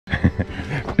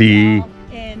B.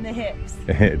 In the hips.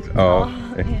 It's all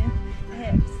in the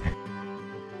hips.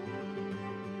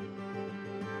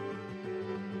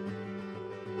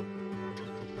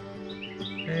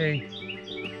 Hey.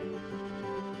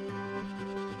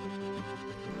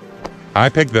 I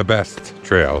pick the best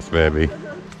trails, baby.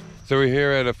 So we're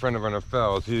here at a friend of ours,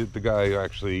 Fells. He's the guy who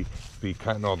actually be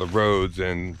cutting all the roads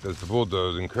and does the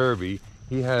bulldoze in Kirby.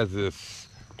 He has this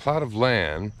plot of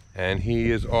land, and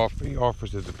he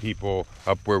offers it to people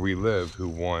up where we live who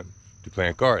want to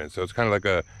plant gardens. So it's kind of like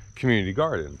a community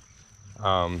garden,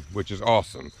 which is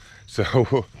awesome. So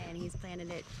and he's planted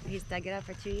it. He's dug it up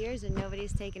for 2 years, and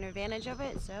nobody's taken advantage of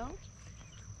it. So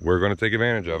we're going to take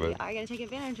advantage of it. We are going to take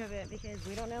advantage of it because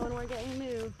we don't know when we're getting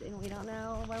moved, and we don't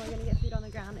know when we're going to get food on the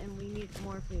ground, and we need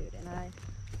more food. And I'm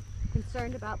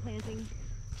concerned about planting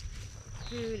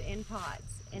food in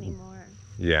pots anymore.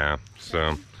 Yeah,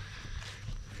 so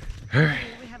we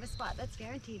have a spot that's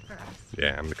guaranteed for us.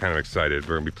 Yeah, I'm kind of excited.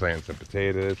 We're going to be planting some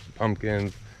potatoes,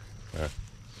 pumpkins,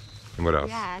 and what else?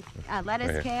 Yeah,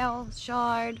 lettuce, right, kale,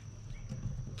 chard,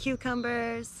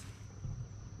 cucumbers.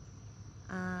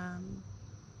 I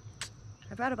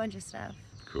brought a bunch of stuff.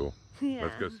 Cool. Yeah.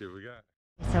 Let's go see what we got.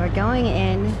 So we're going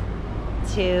in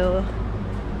to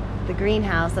the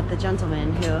greenhouse of the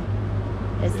gentleman who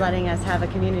is letting us have a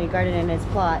community garden in his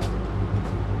plot.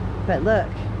 But look.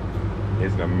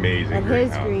 It's an amazing at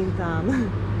greenhouse. His green thumb.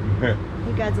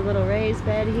 He got a little raised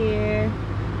bed here.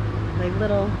 Like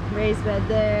little raised bed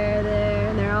there,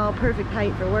 and they're all perfect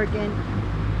height for working.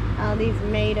 All these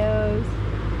tomatoes.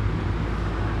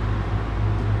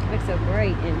 Looks so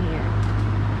bright in here.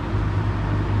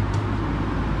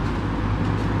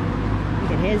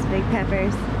 Look at his big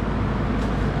peppers.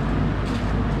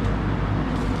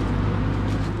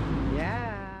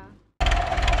 Yeah.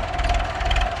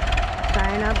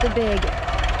 Firing up the big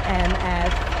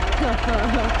MF.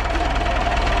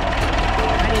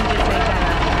 I didn't just make that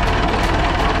up.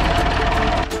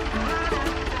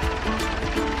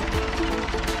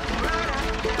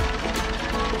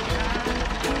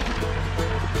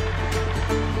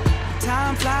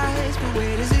 Time flies, but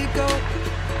where does it go?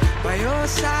 By your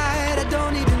side, I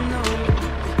don't even know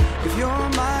if you're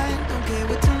mine. Don't care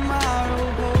what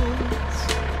tomorrow holds.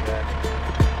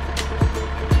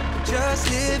 Just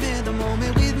live in the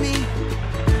moment with me.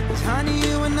 'Cause honey,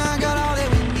 you and I got all that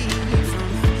we need. From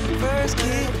the first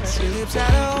kiss, your lips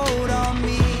had a hold on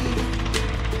me.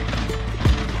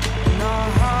 And our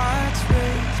hearts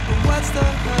race, but what's the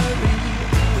hurry?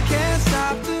 We can't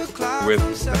stop the clock. With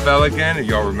the fella again,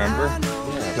 y'all remember?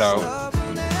 Yeah. So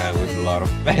that was a lot of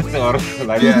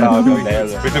like yeah, there.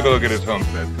 We took a look at his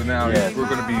homestead. So now we're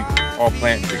going to be all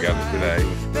planting together today.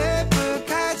 Paper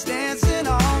kites dancing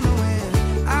on the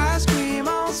wind. I scream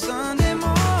on Sunday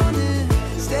morning.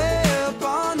 Stay up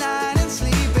all night and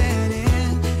sleeping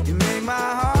in. You make my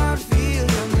heart feel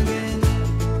young again.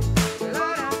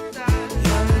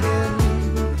 Young again.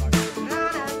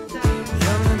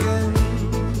 Young again.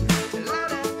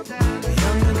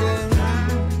 Young again.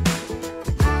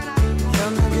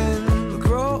 Young again. We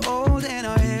grow old and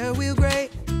our hair will gray.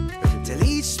 Till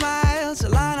each smile's a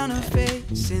line on her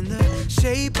face. In the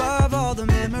shape of all the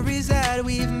memories that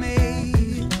we've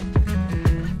made.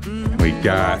 We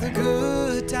got,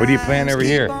 what do you plant over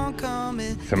here?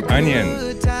 Some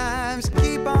onions.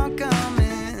 Keep on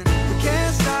coming. We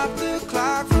can't stop the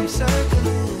clock from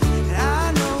circling. And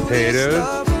I know Potatoes. this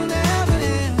love will never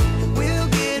end. We'll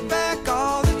get back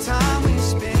all the time we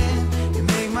spend. You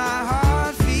make my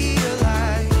heart feel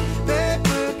like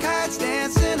paper kites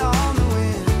dancing on the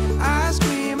wind. I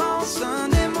scream on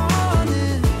Sunday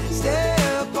morning. Stay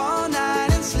up all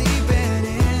night and sleeping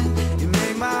in. You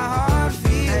make my heart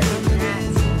feel young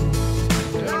again.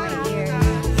 Young again.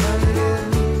 Young again.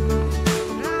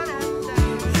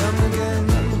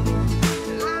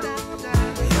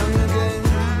 Young again.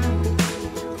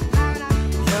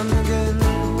 Young again.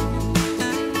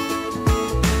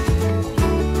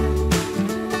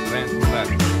 Plant some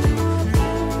lettuce.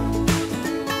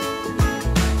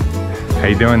 How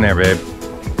you doing there, babe?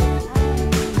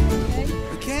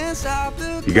 We can't stop the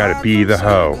You gotta be the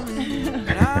hoe.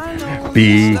 hoe.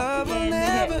 Be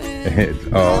It's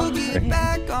it's all. We'll get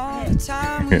back all the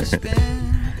time we spend.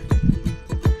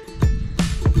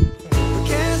 We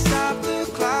can't stop the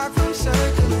clock from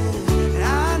circling. And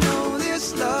I know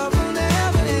this love will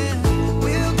never end.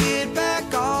 We'll get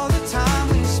back all the time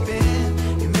we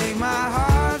spend. You make my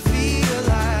heart feel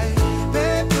like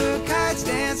paper kites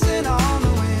dancing on the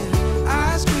wind.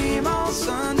 I scream on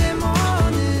Sunday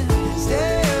morning.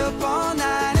 Stay up all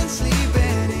night and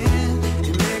sleeping in.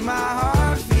 You make my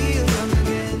heart feel young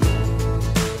again.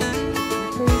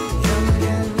 Young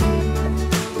again.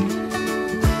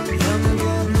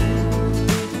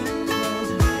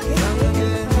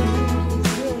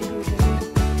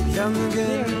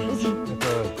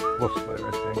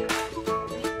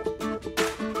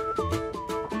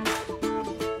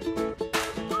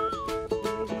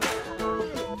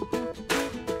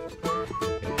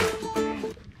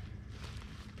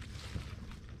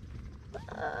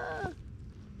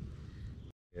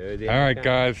 good. All right,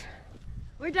 guys.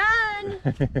 We're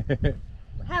done.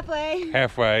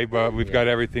 Halfway, but we've got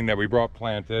everything that we brought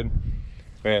planted.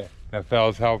 We have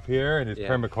Fel's help here, and his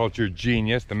permaculture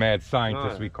genius, the mad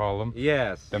scientist we call him.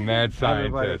 Yes. The mad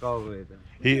scientist.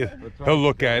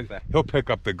 He'll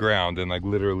pick up the ground and like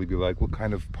literally be like, what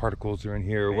kind of particles are in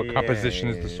here? What composition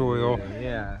is the soil?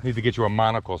 Yeah. Need to get you a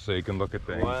monocle so you can look at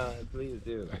things. Well, please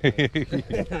do. I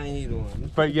need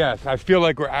one. But yes, I feel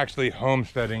like we're actually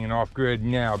homesteading and off grid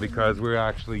now because we're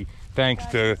actually, thanks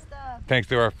to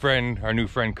our new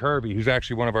friend Kirby, who's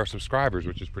actually one of our subscribers,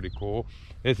 which is pretty cool.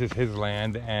 This is his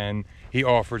land and he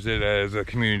offers it as a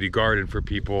community garden for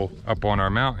people up on our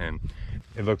mountain.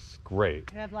 It looks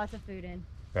great. We have lots of food in.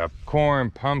 We have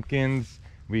corn, pumpkins,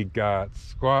 we got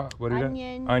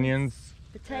onions,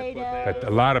 potatoes, a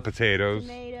lot of potatoes,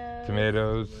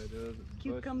 tomatoes,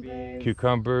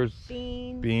 cucumbers,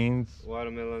 beans,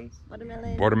 watermelon,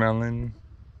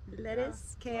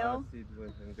 lettuce, kale.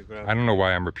 I don't know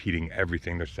why I'm repeating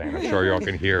everything they're saying. I'm sure y'all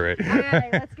can hear it. All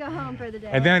right, let's go home for the day.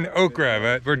 And then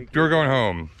okra, we're going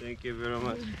home. Thank you very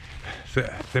much.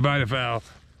 Say bye to Val.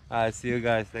 See you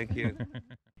guys. Thank you.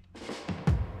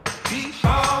 Keep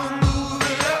on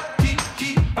moving up,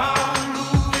 keep on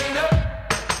moving up.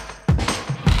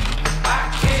 I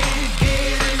can't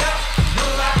get enough, no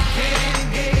I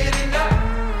can't get enough.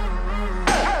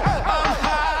 I'm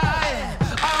high,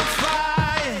 I'm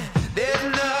flying, there's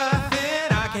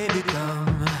nothing I can't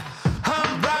become.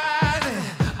 I'm rising,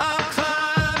 I'm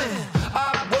climbing,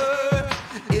 our work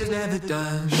is never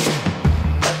done.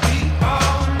 Keep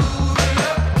on moving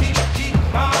up, keep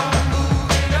on.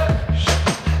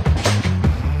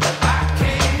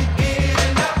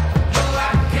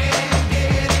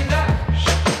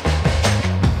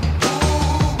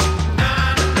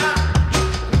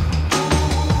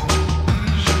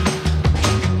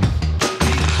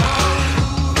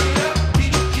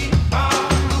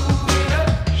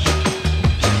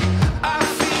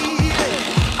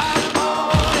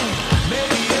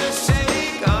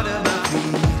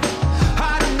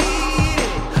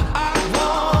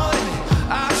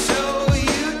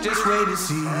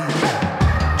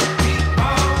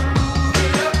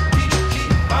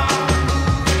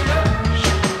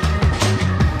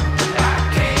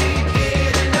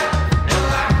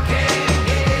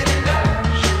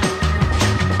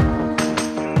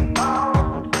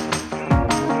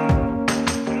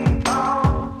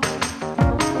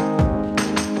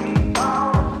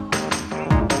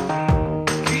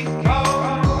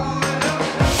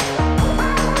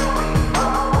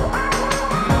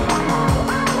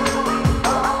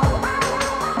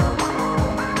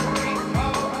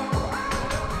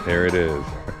 There it is.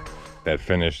 That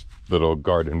finished little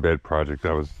garden bed project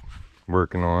I was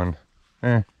working on.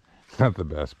 It's not the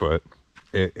best, but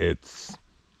it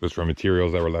was from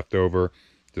materials that were left over.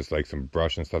 Just like some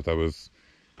brush and stuff that was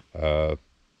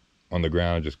on the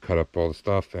ground. Just cut up all the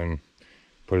stuff and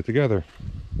put it together.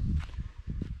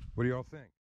 What do y'all think?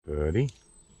 Buddy?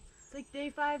 It's like day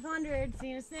 500,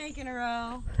 seeing a snake in a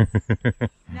row.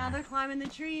 Now they're climbing the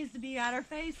trees to be at our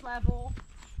face level.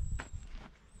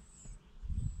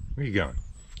 Where you going?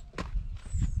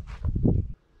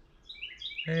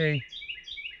 Hey.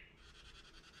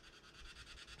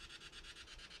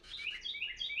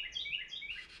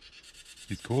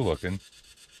 He's cool looking.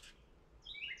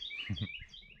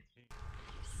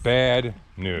 Bad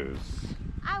news.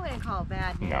 I wouldn't call it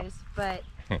bad news, No. but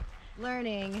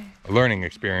learning. A learning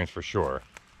experience for sure.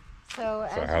 So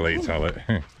How late tell it?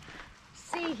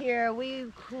 See here,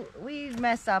 we've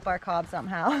messed up our cob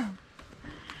somehow.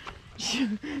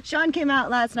 Sean came out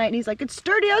last night and he's like, it's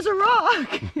sturdy as a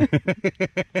rock.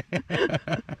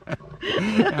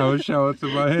 I was showing to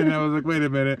my head and I was like, wait a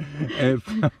minute, it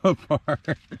fell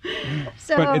apart.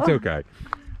 So, but it's okay.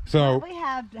 So what we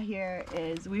have here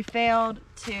is we failed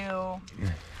to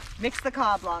mix the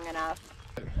cob long enough.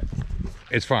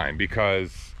 it's fine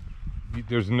because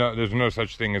there's no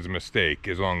such thing as a mistake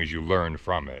as long as you learn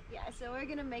from it. Yeah, so we're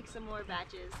gonna make some more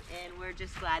batches and we're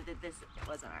just glad that this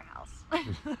wasn't our house.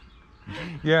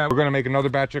 Yeah, we're gonna make another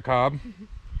batch of cob.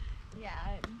 Yeah,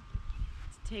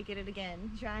 let's take it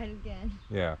again, try it again.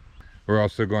 Yeah, we're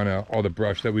also gonna, all the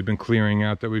brush that we've been clearing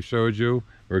out that we showed you,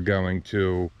 we're going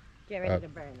to get ready to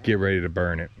burn it. Get ready to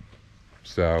burn it.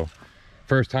 So,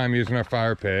 first time using our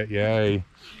fire pit, yay.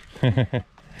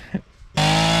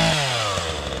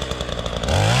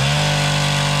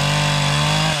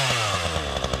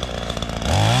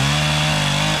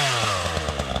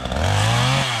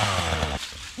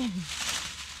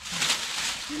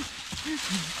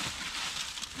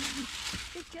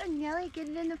 Good job, Nelly. Get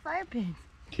it in the fire pit.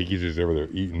 Kiki's just over there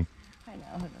eating. I know.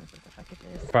 Who knows what the fuck it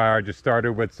is. Fire just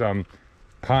started with some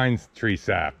Pine tree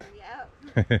sap.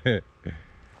 Yep.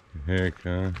 Here it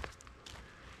comes.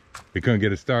 We couldn't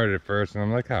get it started at first, and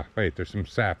I'm like, oh, wait, there's some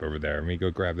sap over there. Let me go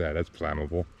grab that. That's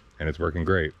flammable, and it's working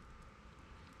great.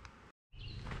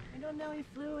 I don't know, he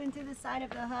flew into the side of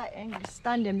the hut and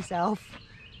stunned himself.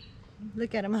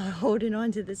 Look at him holding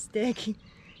onto the stick.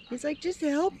 He's like, just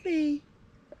help me.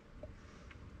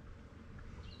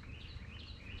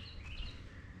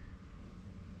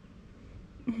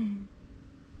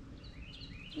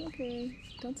 Okay,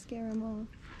 don't scare him off.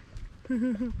 What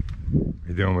are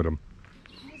you doing with him?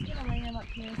 I'm just gonna lay him up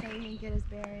here so he can get his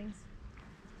bearings.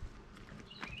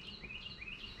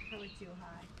 Probably too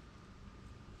high.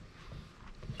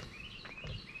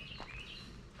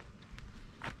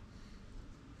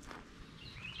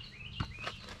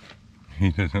 He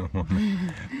doesn't want to.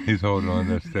 He's holding on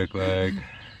to the stick leg.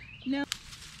 No.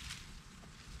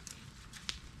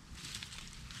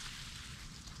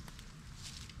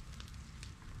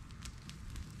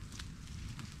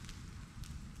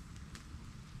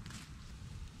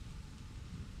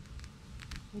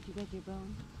 Where'd you get your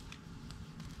bone?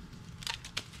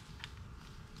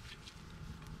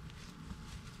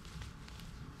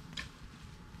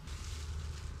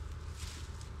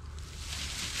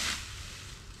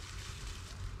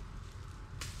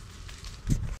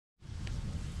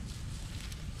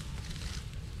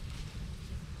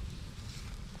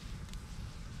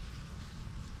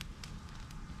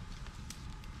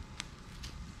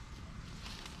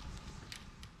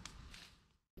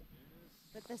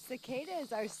 But the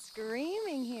cicadas are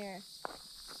screaming here.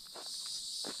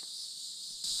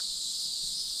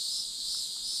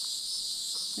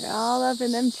 They're all up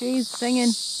in them trees singing.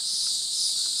 It's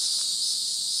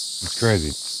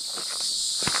crazy.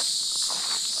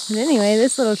 But anyway,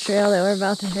 this little trail that we're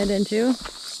about to head into,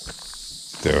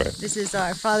 Do it. this is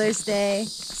our Father's Day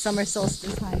summer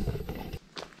solstice hike.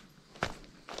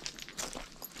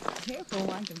 Careful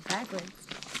walking backwards.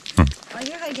 Oh,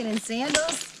 you're hiking in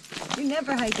sandals? You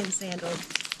never hike in sandals.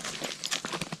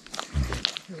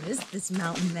 Who is this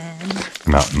mountain man?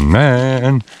 Mountain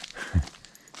man.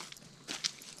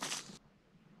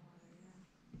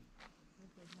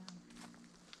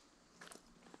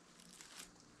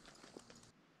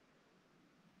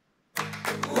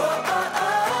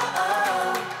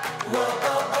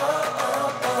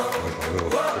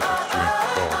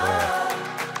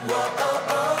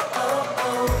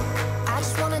 I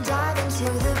just wanna dive into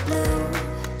the blue.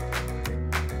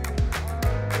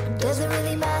 Doesn't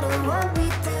really matter what we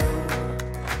do.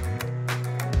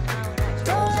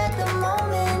 Don't let the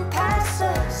moment pass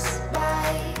us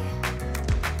by.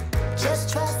 Just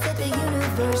trust that the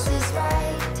universe is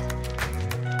right.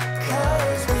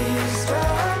 'Cause we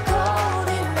struck gold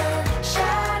in the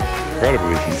shining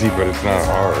Incredibly easy, but it's not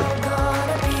hard.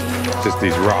 Just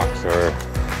these rocks are.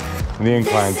 And the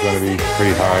incline's going to be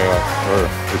pretty high up, or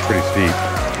it's pretty steep.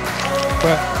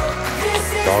 But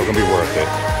it's all going to be worth it. I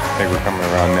think we're coming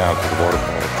around now to the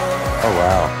waterfall. Oh,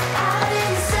 wow.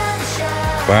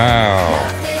 Wow.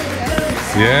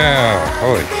 Yeah.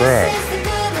 Holy crap.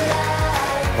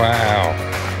 Wow.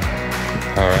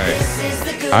 All right.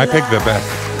 I picked the best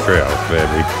trails,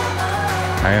 baby.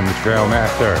 I am the trail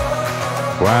master.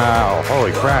 Wow.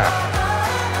 Holy crap.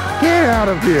 Get out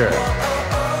of here.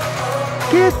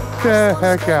 Get the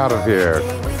heck out of here.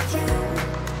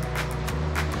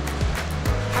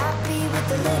 happy with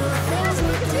the little things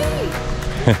we do.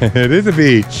 It is a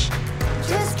beach.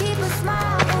 Just keep a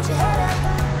smile, hold your head up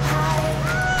high.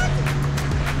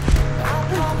 I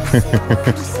promise it won't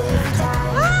just every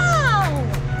time. Wow!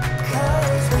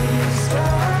 'Cause we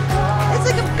struck gold. It's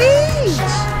like a beach!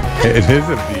 It is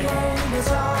a beach.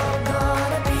 It's all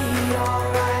gonna be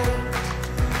alright.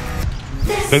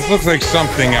 This looks like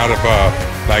something out of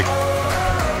like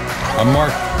a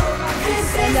mark.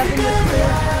 End up in the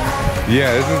cliff.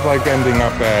 Yeah, this is like ending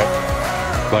up at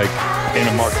like in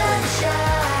a mark.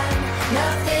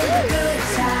 Nothing but good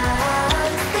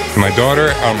times. To my daughter,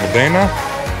 Almudena,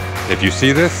 if you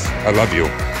see this, I love you.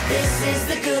 This is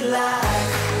the good life.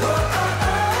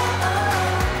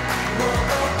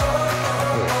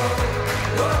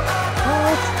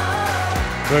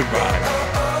 Goodbye.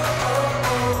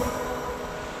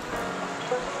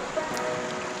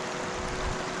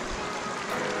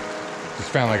 Just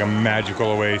found like a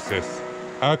magical oasis.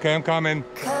 Okay, I'm coming.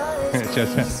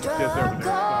 Just over there.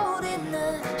 Gold in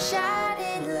the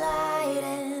shining light,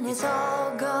 and it's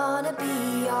all gonna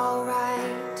be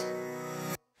alright.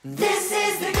 This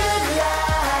is the good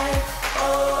life.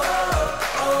 Oh, oh,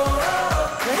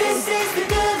 oh. This is the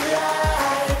good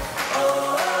life.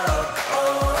 Oh, oh,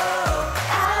 oh.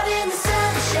 Out in the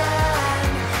sunshine,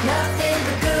 nothing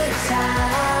but good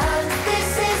times.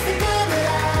 This is the good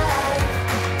life.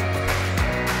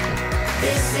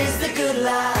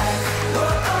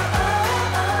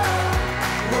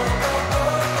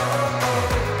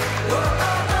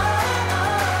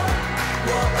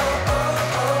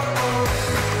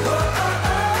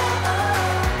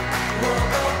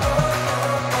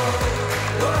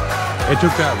 It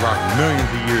took that rock millions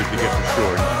of years to get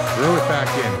destroyed. Throw it back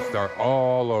in and start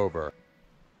all over.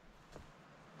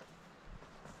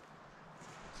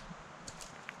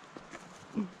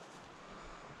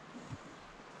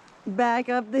 Back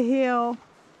up the hill.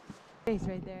 Face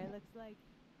right there. It looks like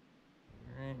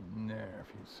Right there,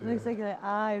 if you see looks it. like the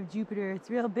eye of Jupiter. It's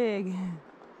real big.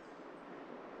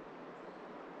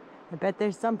 I bet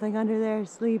there's something under there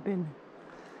sleeping,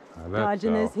 I bet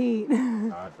dodging so. this heat.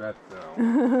 I bet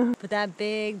so. But that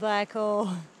big black hole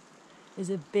is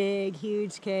a big,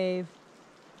 huge cave.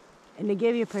 And to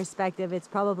give you perspective, it's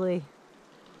probably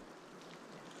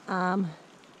the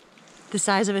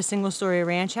size of a single-story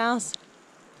ranch house.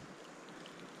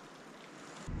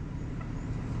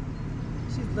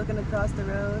 She's looking across the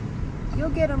road. You'll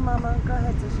get him, Mama. Go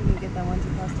ahead so she can get that one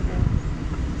across the road.